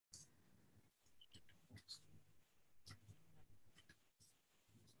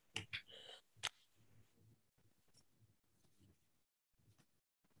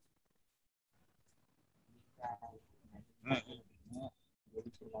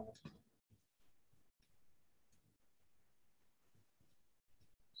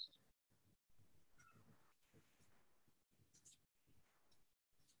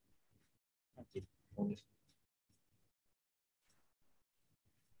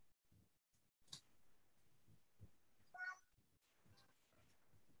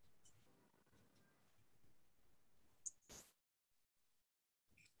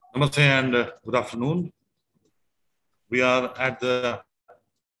Namaste and good afternoon. We are at the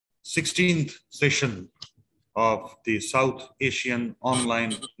 16th session of the South Asian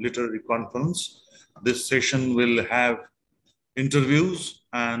Online Literary Conference. This session will have interviews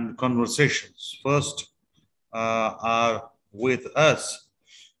and conversations. First are with us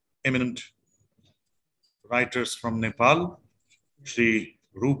eminent writers from Nepal, Shri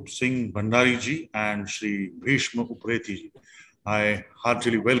Roop Singh Bhandari ji and Shri Bhishma Upreti ji. I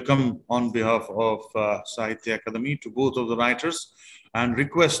heartily welcome on behalf of Sahitya Akademi to both of the writers and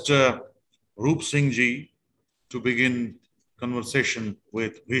request Roop Singh ji to begin conversation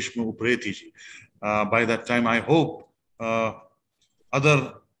with Bhishma Upreti ji. By that time, I hope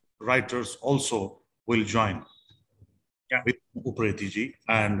other writers also will join. Yeah. With Upreti ji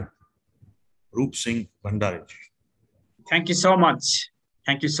and Roop Singh Bhandari ji. Thank you so much.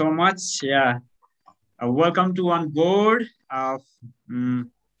 Thank you so much. Yeah. Welcome to on board of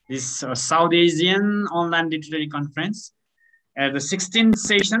this South Asian Online Literary Conference at the 16th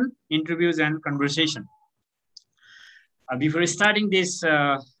session, interviews and conversation. Before starting this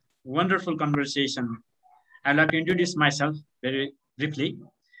wonderful conversation, I'd like to introduce myself very briefly.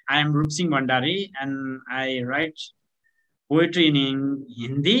 I am Roop Singh Bhandari and I write poetry in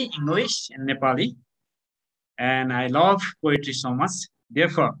Hindi, English and Nepali. And I love poetry so much.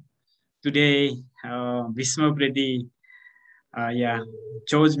 Therefore, today, Bhishma Upreti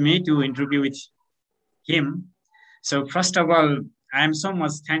chose me to interview with him. So first of all, I am so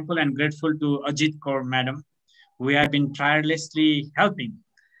much thankful and grateful to Ajit Kaur madam, who have been tirelessly helping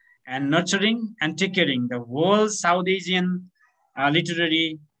and nurturing and taking care of the whole South Asian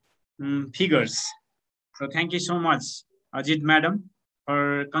literary figures. So thank you so much, Ajit madam,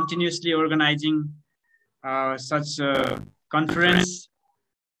 for continuously organizing such a conference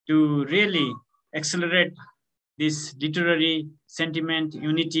to really accelerate this literary sentiment,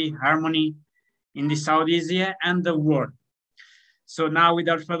 unity, harmony in the South Asia and the world. So now,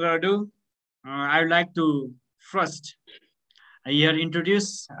 without further ado, I would like to first here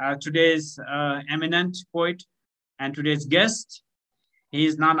introduce today's eminent poet and today's guest. He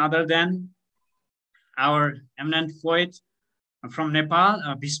is none other than our eminent poet from Nepal,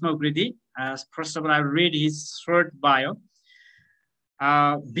 Bhishma Upreti. First of all, I'll read his short bio.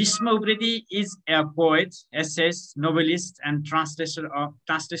 Bhishma Upreti is a poet, essayist, novelist, and translator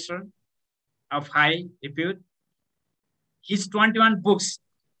of high repute. His 21 books,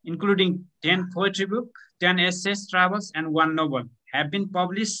 including 10 poetry books, 10 essays, travels, and 1 novel, have been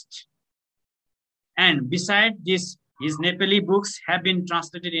published. And beside this, his Nepali books have been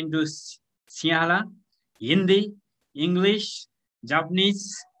translated into Sinhala, Hindi, English,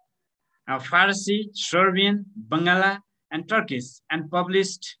 Japanese, Farsi, Serbian, Bangala, and Turkish, and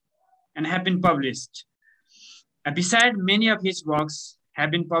have been published. Beside, many of his works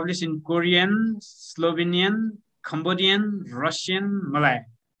have been published in Korean, Slovenian, Cambodian, Russian, Malay,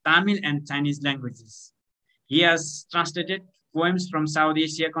 Tamil, and Chinese languages. He has translated poems from South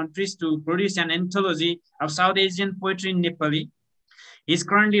Asia countries to produce an anthology of South Asian poetry in Nepali. He is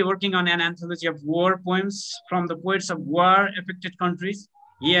currently working on an anthology of war poems from the poets of war-affected countries.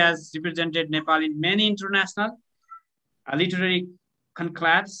 He has represented Nepal in many international literary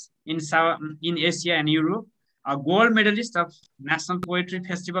conclaves in Asia and Europe, a gold medalist of National Poetry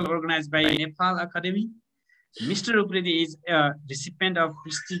Festival organized by Nepal Akademi. Mr. Upreti is a recipient of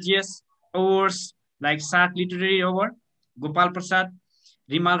prestigious awards like SAARC Literary Award, Gopal Prasad,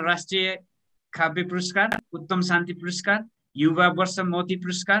 Rimal Rashtriya Kavya Puruskar, Uttam Shanti Puruskar, Yuva Varsha Moti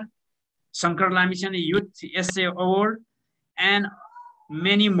Puruskar, Shankar Lamishan Youth Essay Award, and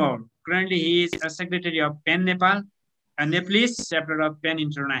many more. Currently, he is a secretary of PEN Nepal, a Nepalese chapter of PEN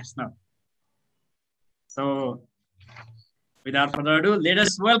International. So, without further ado, let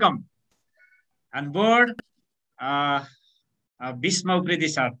us welcome on board Bhishma Upreti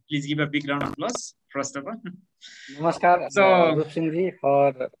sir. Please give a big round of applause, first of all. Namaskar, Roop Singh ji,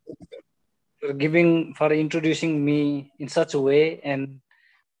 for introducing me in such a way, and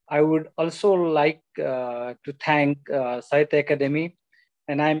I would also like to thank Sahitya Akademi,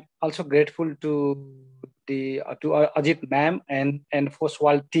 and I'm also grateful to Ajit ma'am and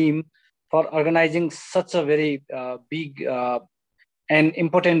FOSWAL team for organizing such a very big and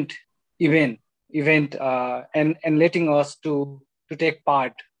important event and letting us to take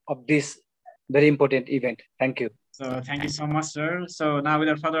part of this very important event. Thank you. So thank you so much, sir. So now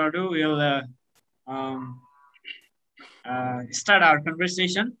without further ado, we'll start our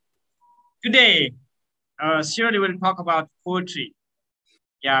conversation. Today, surely we'll talk about poetry.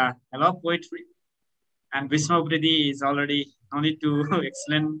 Yeah, I love poetry. And Vishnu Bridi is already, no need to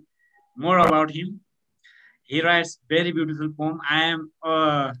explain more about him. He writes very beautiful poem. I am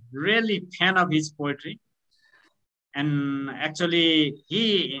a really fan of his poetry. And actually,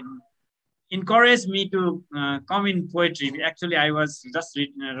 he encouraged me to come in poetry. Actually, I was just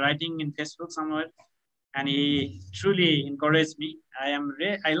writing in Facebook somewhere, and he truly encouraged me.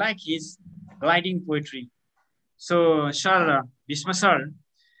 I like his writing poetry. So, sir, Bhishma sir,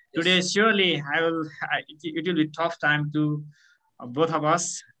 today surely it will be tough time to both of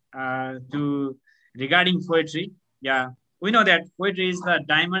us to regarding poetry. Yeah, we know that poetry is the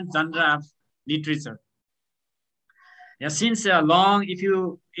diamond genre of literature. Yeah, since long, if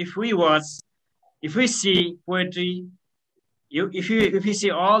we see poetry, if you see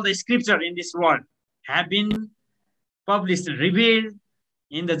all the scripture in this world have been published, revealed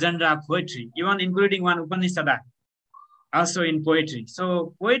in the genre of poetry, even including one Upanishad also in poetry.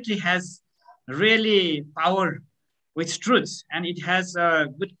 So poetry has really power with truths, and it has a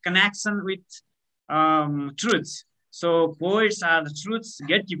good connection with truths. So poets are the truth's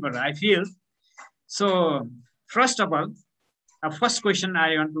gatekeeper, I feel. So first of all, first question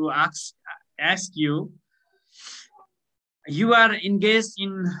I want to ask you. You are engaged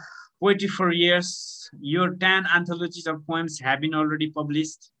in poetry for years. Your 10 anthologies of poems have been already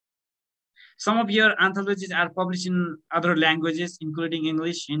published. Some of your anthologies are published in other languages, including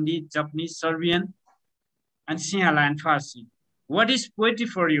English, Hindi, Japanese, Serbian, and Sinhala and Farsi. What is poetry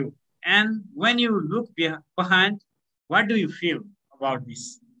for you? And when you look behind, what do you feel about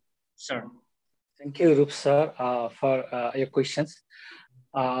this, sir? Thank you, Rup sir, for your questions.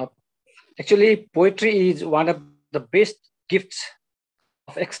 Actually, poetry is one of the best gifts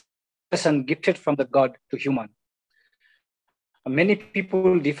of expression gifted from the God to human. Many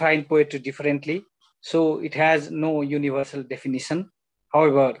people define poetry differently, so it has no universal definition.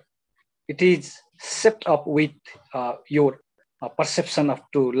 However, it is set up with your perception of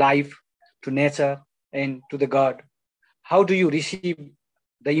to life, to nature, and to the God. How do you receive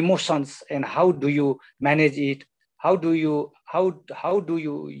the emotions, and how do you manage it? How to use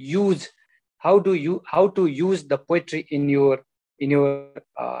the poetry in your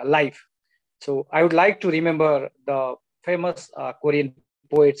life? So I would like to remember the famous Korean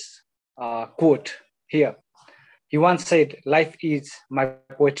poet's quote here. He once said, "Life is my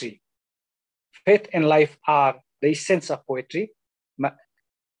poetry. Faith and life are the essence of poetry."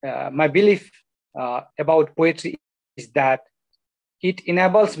 My belief about poetry is that it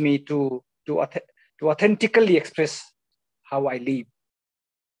enables me to authentically express how I live,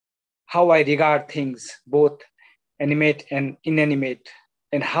 how I regard things, both animate and inanimate,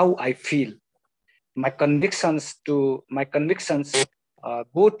 and how I feel. My convictions go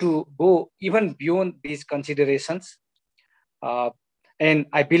even beyond these considerations, and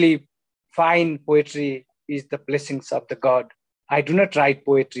I believe fine poetry is the blessings of the God. I do not write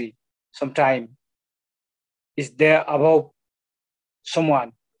poetry. Sometimes is there above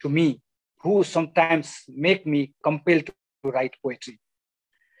someone to me who sometimes make me compelled to write poetry.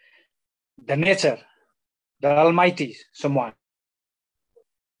 The nature, the Almighty, someone.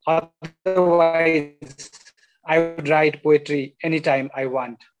 Otherwise, I would write poetry anytime I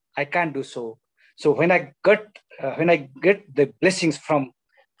want. I can't do so. So when I get the blessings from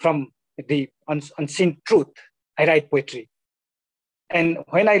the unseen truth, I write poetry. And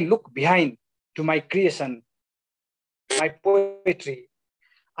when I look behind to my creation, my poetry,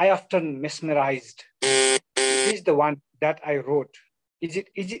 I often mesmerized. Is this the one that I wrote? Is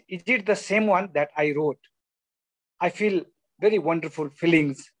it the same one that I wrote? I feel very wonderful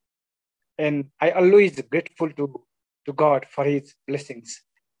feelings, and I always grateful to God for his blessings.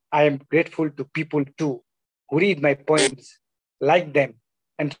 I am grateful to people too who read my poems, like them,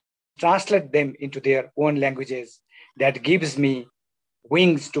 and translate them into their own languages. That gives me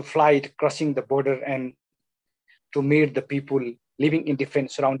wings to fly, crossing the border, and to meet the people living in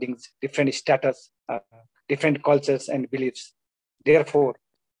different surroundings, different status, different cultures and beliefs. Therefore,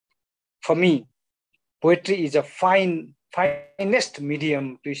 for me, poetry is a finest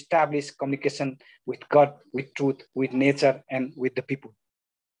medium to establish communication with God, with truth, with nature, and with the people.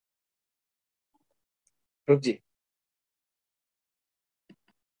 Rupji.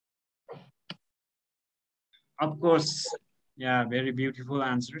 Of course, yeah, very beautiful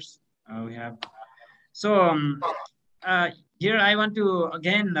answers we have. So here I want to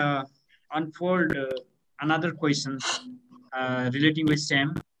again unfold another questions relating with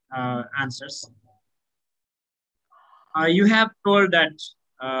same. answers. You have told that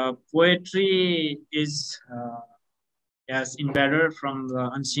poetry is yes, invader from the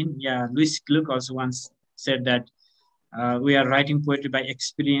unseen. Yeah, Louis Gluck also once said that we are writing poetry by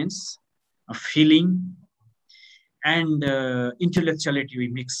experience, of feeling, and intellectuality we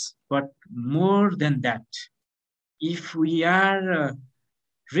mix. But more than that, if we are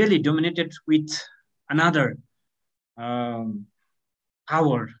really dominated with another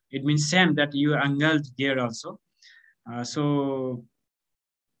power, it means same that you are angled there also. So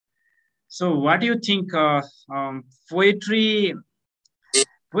what do you think? Poetry.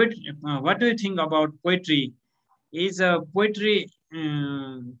 What do you think about poetry? Is poetry?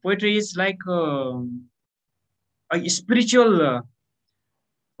 Poetry is like a spiritual,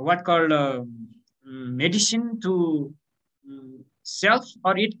 what called medicine to self,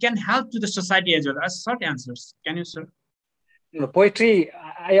 or it can help to the society as well. As short answers, can you, sir? Poetry,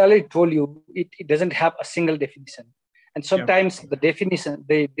 I already told you, it doesn't have a single definition. And sometimes the definition,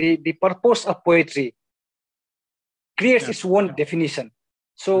 the purpose of poetry creates its own definition.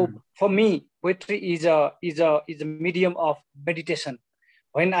 So for me, poetry is a medium of meditation.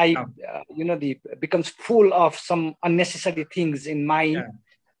 When I, becomes full of some unnecessary things in mind,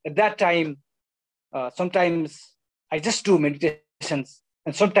 at that time, sometimes I just do meditations,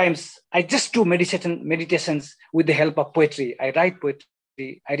 and sometimes I just do meditations with the help of poetry. I write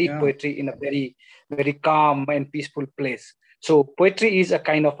poetry, I read poetry in a very, very calm and peaceful place. So poetry is a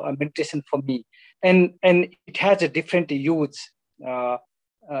kind of a meditation for me, and it has a different use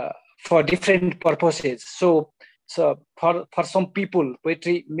for different purposes. So for some people,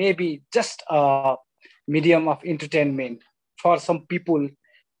 poetry may be just a medium of entertainment. For some people,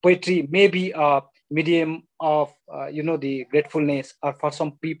 poetry may be a medium of the gratefulness, or for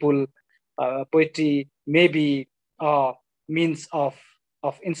some people, poetry may be a means of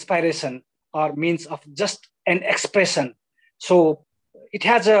inspiration, or means of just an expression. So it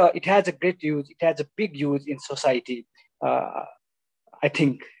has a great use. It has a big use in society. I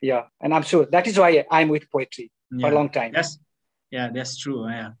think, and I'm sure that is why I'm with poetry for a long time. That's true.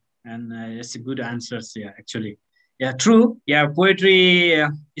 Yeah, and it's a good answers. Yeah, actually. Yeah, true. Yeah, poetry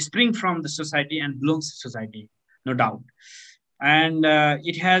springs from the society and belongs to society, no doubt. And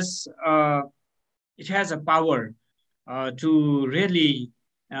it has a power to really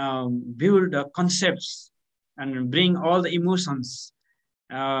build concepts and bring all the emotions,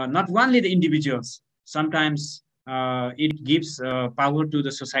 not only the individuals. Sometimes it gives power to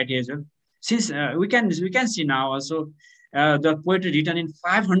the society as well. Since we can see now also the poetry written in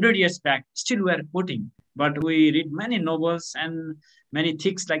 500 years back, still we are quoting. But we read many novels and many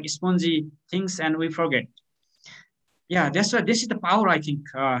things like spongy things, and we forget. Yeah, that's why this is the power, I think.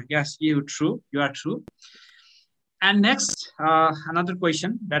 Yes, you are true. And next, another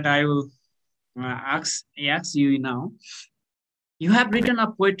question that I will ask you now. You have written a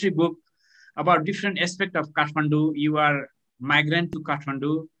poetry book about different aspects of Kathmandu. You are migrant to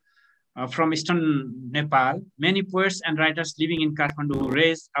Kathmandu from eastern Nepal. Many poets and writers living in Kathmandu,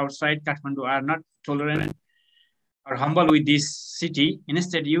 raised outside Kathmandu, are not tolerant or humble with this city.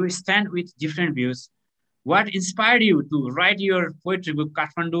 Instead, you stand with different views. What inspired you to write your poetry book,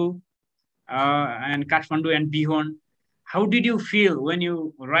 Kathmandu and Beyond? How did you feel when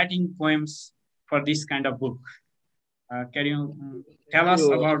you were writing poems for this kind of book? Can you tell us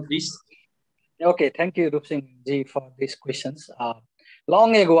about this? Okay, thank you, Rupsing Ji, for these questions.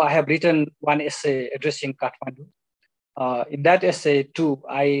 Long ago, I have written one essay addressing Kathmandu. In that essay, too,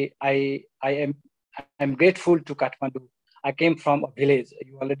 I am grateful to Kathmandu. I came from a village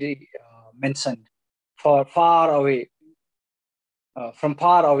you already mentioned, from far away of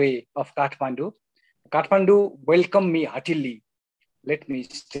Kathmandu. Kathmandu welcomed me heartily. Let me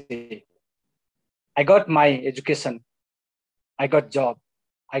say, I got my education, I got job,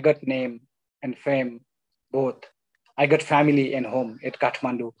 I got name and fame, both. I got family and home at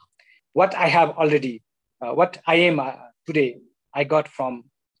Kathmandu. What I have already, what I am today, I got from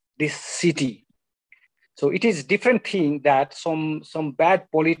this city. So it is different thing that some bad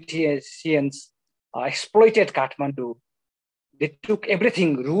politicians exploited Kathmandu. They took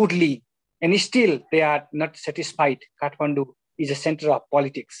everything rudely, and still they are not satisfied. Kathmandu is a center of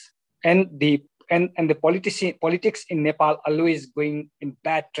politics, and the politics in Nepal always going in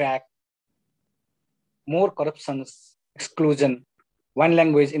bad track. More corruptions, exclusion, one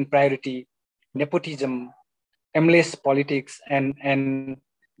language in priority, nepotism, aimless politics, and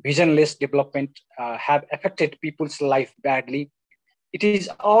visionless development have affected people's life badly. It is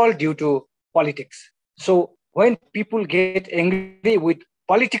all due to politics. So when people get angry with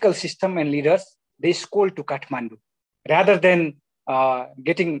political system and leaders, they scold to Kathmandu. Rather than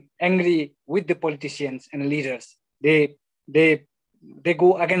getting angry with the politicians and leaders. They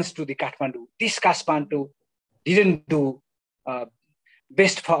go against to the Kathmandu. This Kathmandu didn't do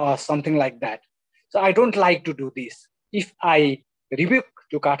best for us, something like that. So I don't like to do this. If I rebuke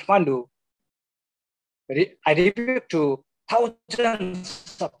to Kathmandu, I rebuke to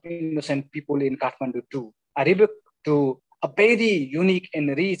thousands of innocent people in Kathmandu too. I rebuke to a very unique and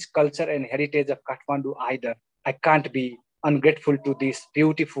rich culture and heritage of Kathmandu either. I can't be ungrateful to this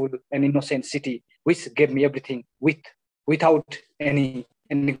beautiful and innocent city, which gave me everything without any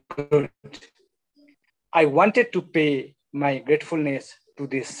good. I wanted to pay my gratefulness to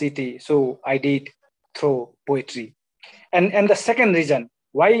this city, so I did through poetry. And the second reason,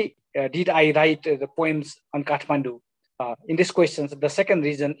 why did I write the poems on Kathmandu? In this question, the second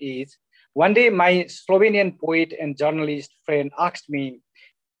reason is, one day my Slovenian poet and journalist friend asked me,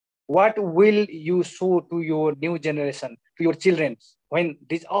 what will you show to your new generation, to your children, when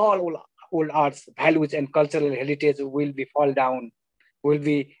these all old arts, values, and cultural heritage will be fallen down and will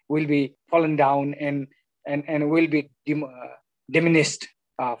be diminished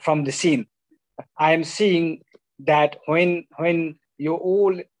from the scene. I am seeing that when your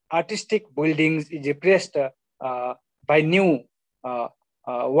old artistic buildings is replaced by new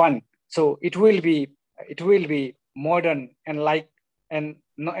one, so it will be modern and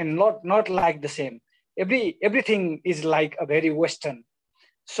not like the same. Everything is like a very Western.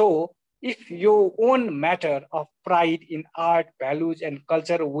 So if your own matter of pride in art, values, and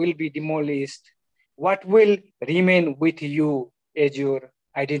culture will be demolished, what will remain with you as your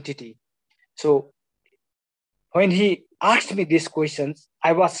identity? So when he asked me these questions,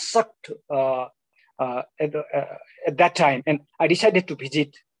 I was shocked at that time, and I decided to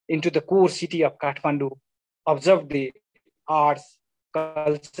visit into the core city of Kathmandu, observe the arts,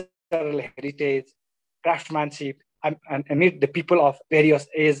 cultural heritage, craftsmanship, and meet the people of various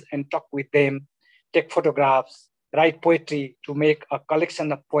ages and talk with them, take photographs, write poetry to make a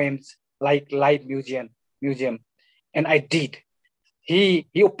collection of poems like live museum. And I did. He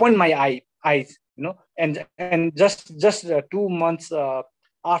opened my eyes, and just 2 months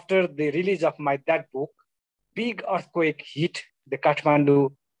after the release of that book, big earthquake hit the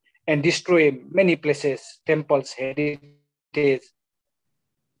Kathmandu and destroyed many places, temples, heritage.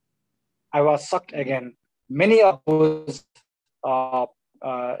 I was shocked again. Many of those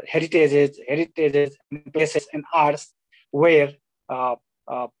heritages, and places and arts were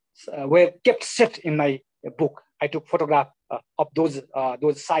kept safe in my book. I took photographs of those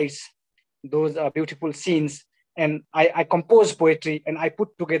sites, those beautiful scenes, and I composed poetry and I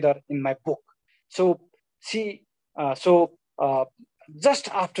put together in my book. So just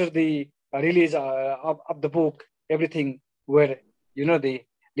after the release of the book, everything were they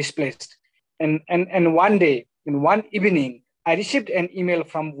displaced. And one day, in one evening, I received an email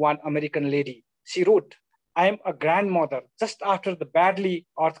from one American lady. She wrote, "I am a grandmother. Just after the badly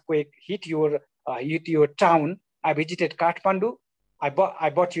earthquake hit your town, I visited Kathmandu. I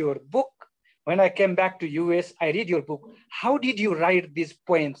bought your book. When I came back to US, I read your book. How did you write these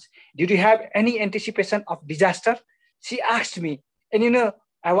poems? Did you have any anticipation of disaster?" She asked me, and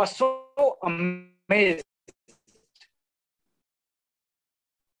I was so amazed.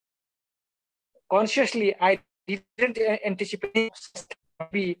 Consciously, I didn't anticipate to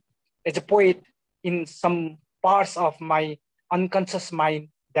be as a poet in some parts of my unconscious mind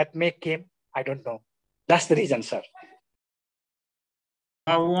that may came. I don't know. That's the reason, sir.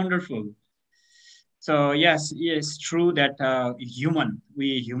 How wonderful. So yes, it's true that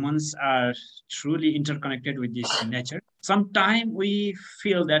we humans are truly interconnected with this nature. Sometimes we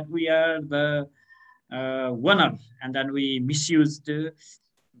feel that we are the winner, and then we misuse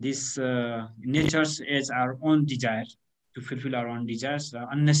this natures as our own desire to fulfill our own desires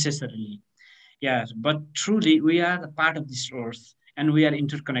unnecessarily. Yes, but truly we are a part of this earth and we are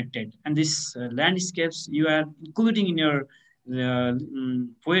interconnected. And this landscapes you are including in your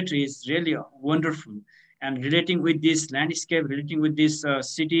poetry is really wonderful. And relating with this landscape, relating with these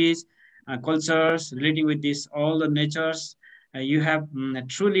cities, cultures, relating with this all the natures, you have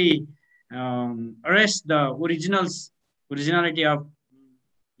truly erased the originality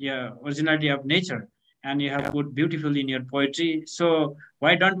of nature, and you have put beautifully in your poetry. So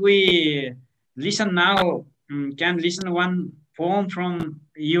why don't we listen now? Can listen one poem from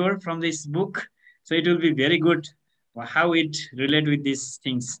this book? So it will be very good how it relate with these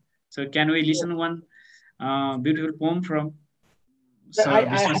things. So can we listen one beautiful poem from? I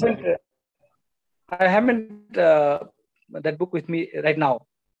haven't that book with me right now.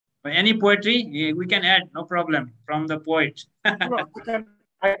 Any poetry we can add, no problem, from the poet.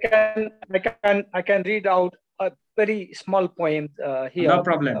 I can read out very small poem here. No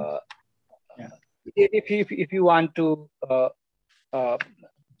problem. Yeah. If you want to,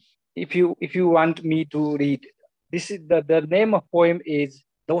 if you want me to read, this is the name of poem is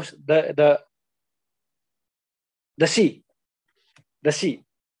the sea. The sea.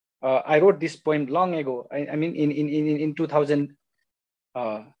 I wrote this poem long ago. I mean, in 2000.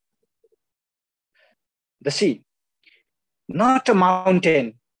 The sea, not a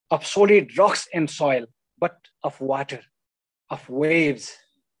mountain of solid rocks and soil, but of water, of waves,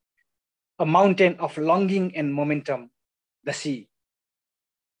 a mountain of longing and momentum, the sea.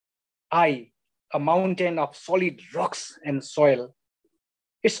 I, a mountain of solid rocks and soil.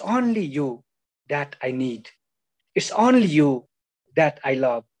 It's only you that I need. It's only you that I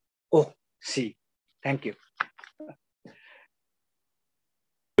love. Oh, sea. Thank you.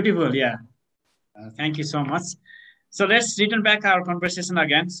 Beautiful, yeah. Thank you so much. So let's return back our conversation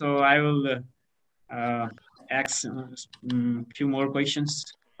again. So I will ask a few more questions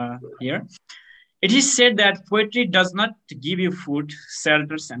here. It is said that poetry does not give you food,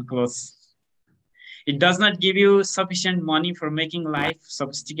 shelters, and clothes. It does not give you sufficient money for making life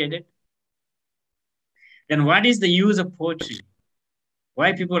sophisticated. Then what is the use of poetry?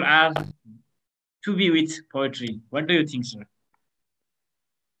 Why people are to be with poetry? What do you think, sir?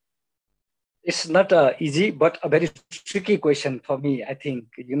 It's not easy, but a very tricky question for me. I think,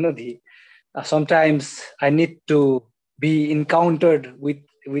 sometimes I need to be encountered with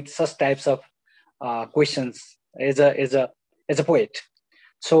such types of questions as a poet.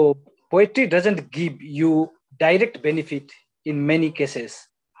 So poetry doesn't give you direct benefit in many cases.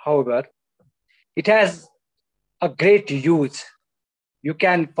 However, it has a great use. You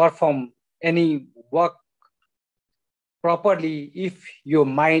can perform any work properly if your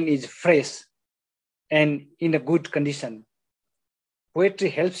mind is fresh and in a good condition. Poetry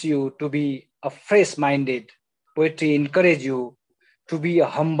helps you to be a fresh-minded. Poetry encourages you to be a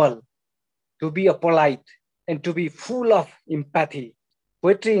humble, to be a polite, and to be full of empathy.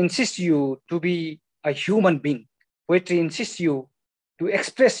 Poetry insists you to be a human being. Poetry insists you to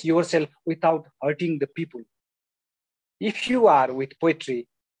express yourself without hurting the people. If you are with poetry,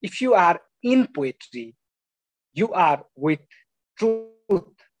 if you are in poetry, you are with truth,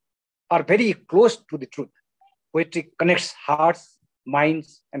 are very close to the truth. Poetry connects hearts,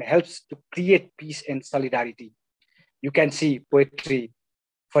 minds, and helps to create peace and solidarity. You can see poetry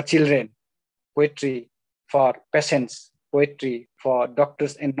for children, poetry for patients, poetry for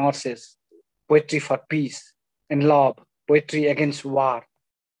doctors and nurses, poetry for peace and love, poetry against war,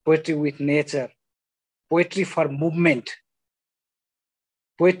 poetry with nature, poetry for movement.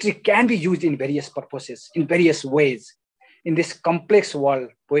 Poetry can be used in various purposes, in various ways. In this complex world,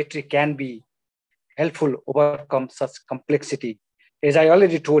 poetry can be helpful to overcome such complexity. As I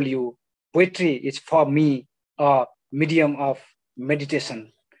already told you, poetry is for me a medium of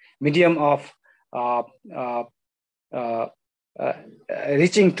meditation, medium of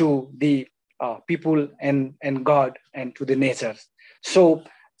reaching to the people and God and to the nature. So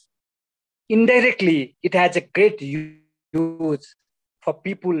indirectly, it has a great use for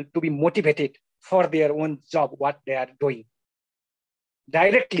people to be motivated for their own job, what they are doing.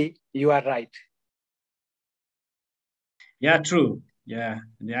 Directly, you are right. Yeah, true. Yeah,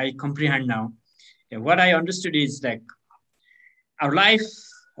 I comprehend now. Yeah, what I understood is like our life,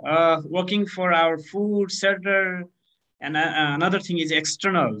 working for our food, shelter, and another thing is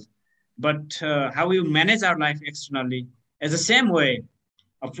external. But how we manage our life externally, as the same way,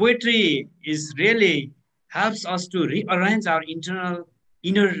 poetry is really helps us to rearrange our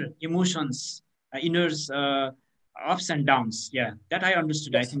inner emotions, inner ups and downs. Yeah, that I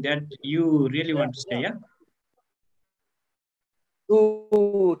understood. Yes. I think that you really want to say, yeah?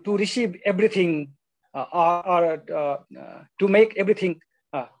 To receive everything or to make everything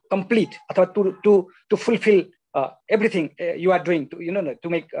complete, or to fulfill everything you are doing, to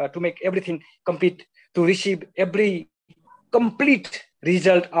make everything complete, to receive every complete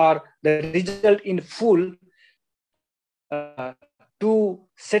result or the result in full, to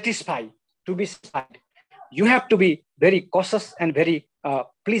satisfy, to be satisfied, you have to be very cautious and very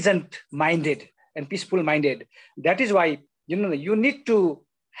pleasant minded and peaceful minded. That is why you need to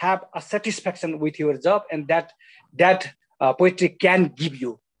have a satisfaction with your job, and that poetry can give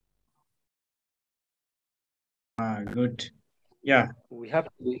you. Good. Yeah, We have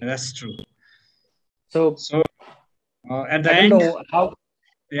to be. that's true. So at the I end, don't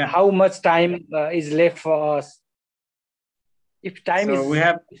know how much time is left for us. If time so is, we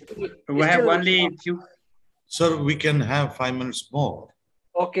have still, only few. Sir, we can have 5 minutes more.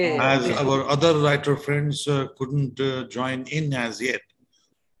 Okay. As our other writer friends couldn't join in as yet.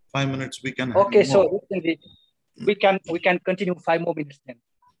 5 minutes we can have Okay, more. so we can continue 5 more minutes then.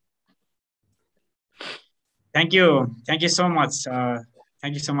 Thank you. Thank you so much.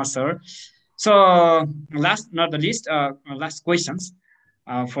 Thank you so much, sir. So last, not the least, last questions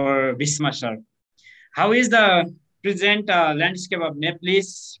for Bhisma, sir. How is the present landscape of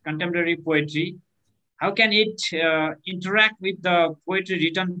Nepalese contemporary poetry? How can it interact with the poetry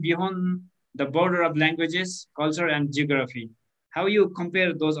written beyond the border of languages, culture, and geography? How you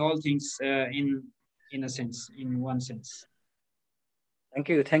compare those all things in a sense, in one sense? Thank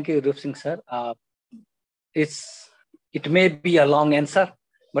you, Rup Singh sir. It may be a long answer,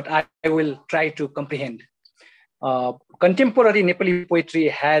 but I will try to comprehend. Contemporary Nepali poetry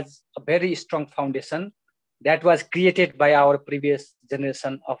has a very strong foundation that was created by our previous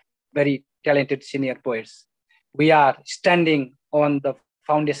generation of very talented senior poets. We are standing on the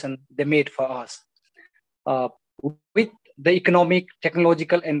foundation they made for us. With the economic,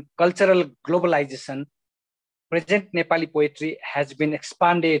 technological, and cultural globalization, present Nepali poetry has been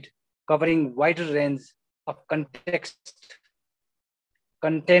expanded, covering wider range of contents,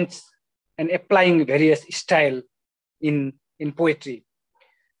 and applying various styles in poetry.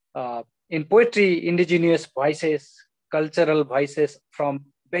 In poetry, indigenous voices, cultural voices from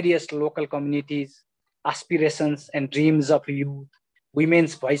various local communities, aspirations and dreams of youth,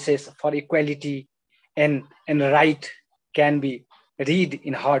 women's voices for equality and right can be read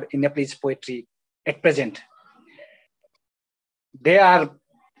in Nepalese poetry at present. They are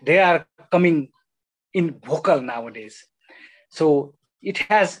coming in vocal nowadays. So it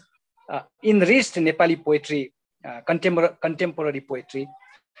has enriched Nepali poetry, contemporary poetry.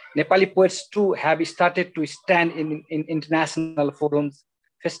 Nepali poets too have started to stand in international forums,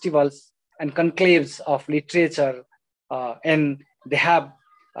 festivals, and conclaves of literature, and they have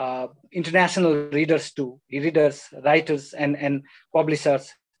international readers too, writers, and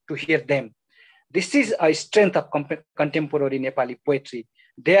publishers to hear them. This is a strength of contemporary Nepali poetry.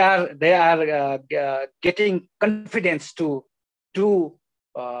 They are getting confidence to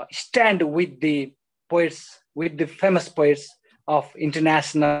stand with the poets, with the famous poets of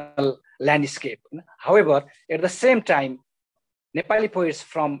international landscape. However, at the same time, Nepali poets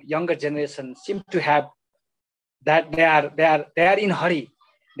from younger generation seem to have that they are in hurry.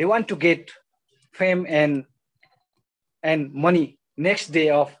 They want to get fame and money next day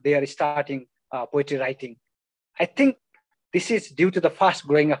of their starting poetry writing. I think this is due to the fast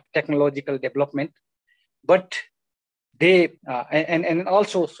growing of technological development, but they and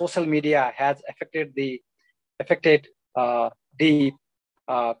also social media has affected the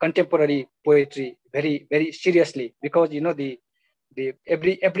contemporary poetry very, very seriously, because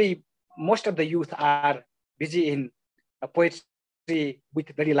most of the youth are busy in poetry with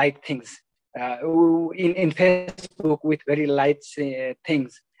very light things, in Facebook with very light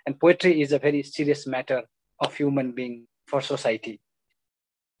things, and poetry is a very serious matter of human being for society.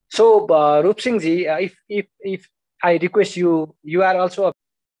 So Rup Singh ji, if I request you are also a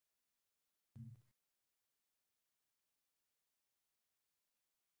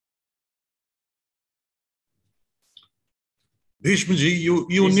Bhishma ji,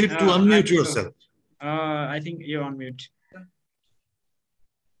 you need to unmute yourself. I think you're on mute.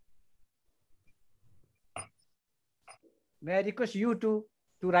 May I request you to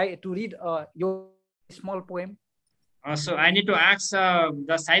read your small poem? So I need to ask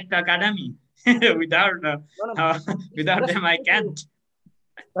the Sahitya Akademi. without them, I can't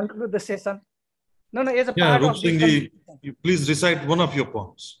conclude the session. No, as a part of this conversation. You please recite one of your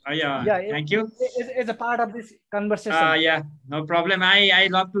poems. Thank you. As a part of this conversation. Yeah, no problem. I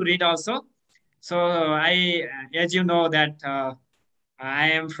love to read also. So as you know that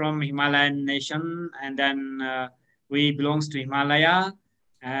I am from Himalayan nation, and then we belongs to Himalaya,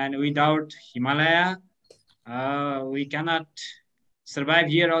 and without Himalaya, we cannot survive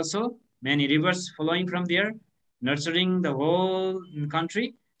here also. Many rivers flowing from there, nurturing the whole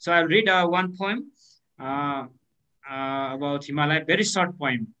country. So I'll read one poem about Himalaya, very short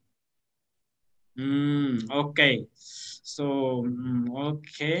poem. Okay. So,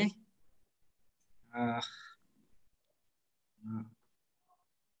 okay.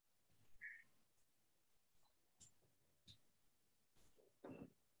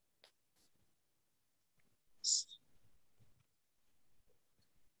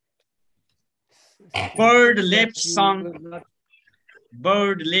 Bird left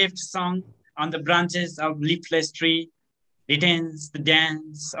song on the branches of leafless tree retains the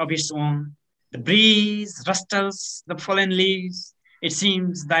dance of its own. The breeze rustles the fallen leaves. It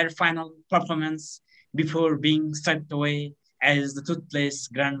seems their final performance before being swept away as the toothless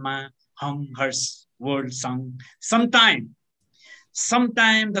grandma hum her world song. Sometime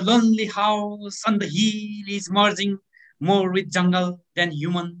Sometime the lonely house on the hill is merging more with jungle than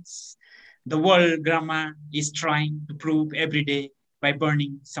humans. The world grandma is trying to prove every day by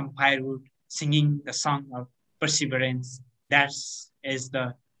burning some firewood, singing the song of perseverance. That's as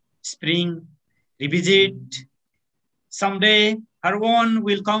the spring revisit. Someday her own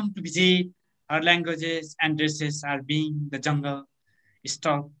will come to visit. Her languages and dresses are being the jungle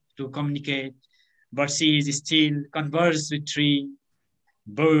stop to communicate, but she is still converse with tree,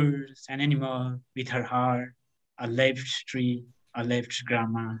 birds, and animal with her heart. A left tree, a left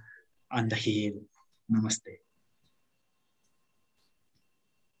grandma on the hill. Namaste.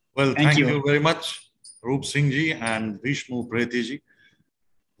 Well, Thank thank you. you very much, Roop Singh ji and Vishnu Preti ji.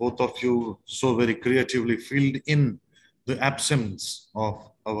 Both of you so very creatively filled in the absence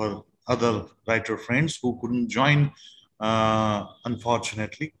of our other writer friends who couldn't join,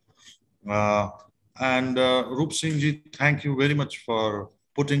 unfortunately. Roop Singh ji, thank you very much for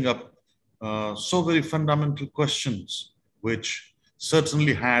putting up so very fundamental questions, which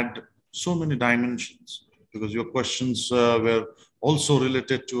certainly had so many dimensions, because your questions were also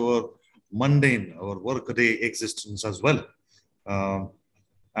related to our mundane, our workaday existence as well.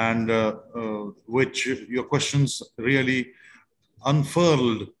 Which your questions really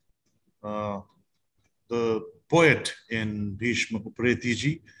unfurled the poet in Bhishma Preti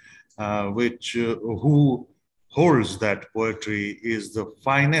ji, who holds that poetry is the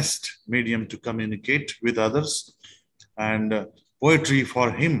finest medium to communicate with others, and poetry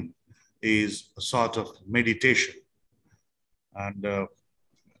for him is a sort of meditation. And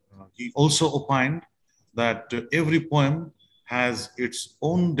he also opined that every poem has its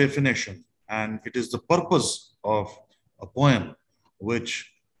own definition, and it is the purpose of a poem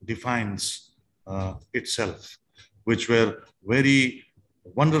which defines itself, which were very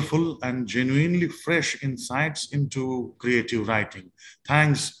wonderful and genuinely fresh insights into creative writing.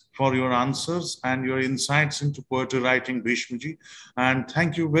 Thanks for your answers and your insights into poetry writing, Bhishmaji. And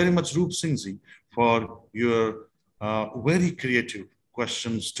thank you very much, Roop Singh ji, for your very creative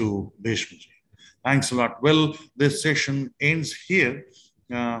questions to Bhishmaji. Thanks a lot. Well, this session ends here.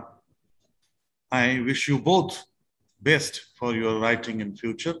 I wish you both best for your writing in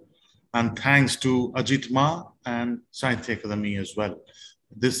future. And thanks to Ajit Ma and Sahitya Akademi as well.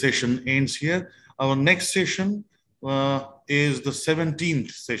 This session ends here. Our next session is the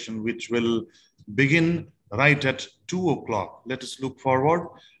 17th session, which will begin right at 2 o'clock. Let us look forward.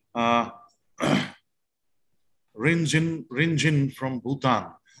 Rinjin from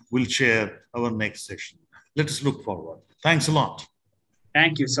Bhutan will chair our next session. Let us look forward. Thanks a lot.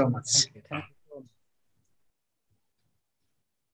 Thank you so much. Thank you.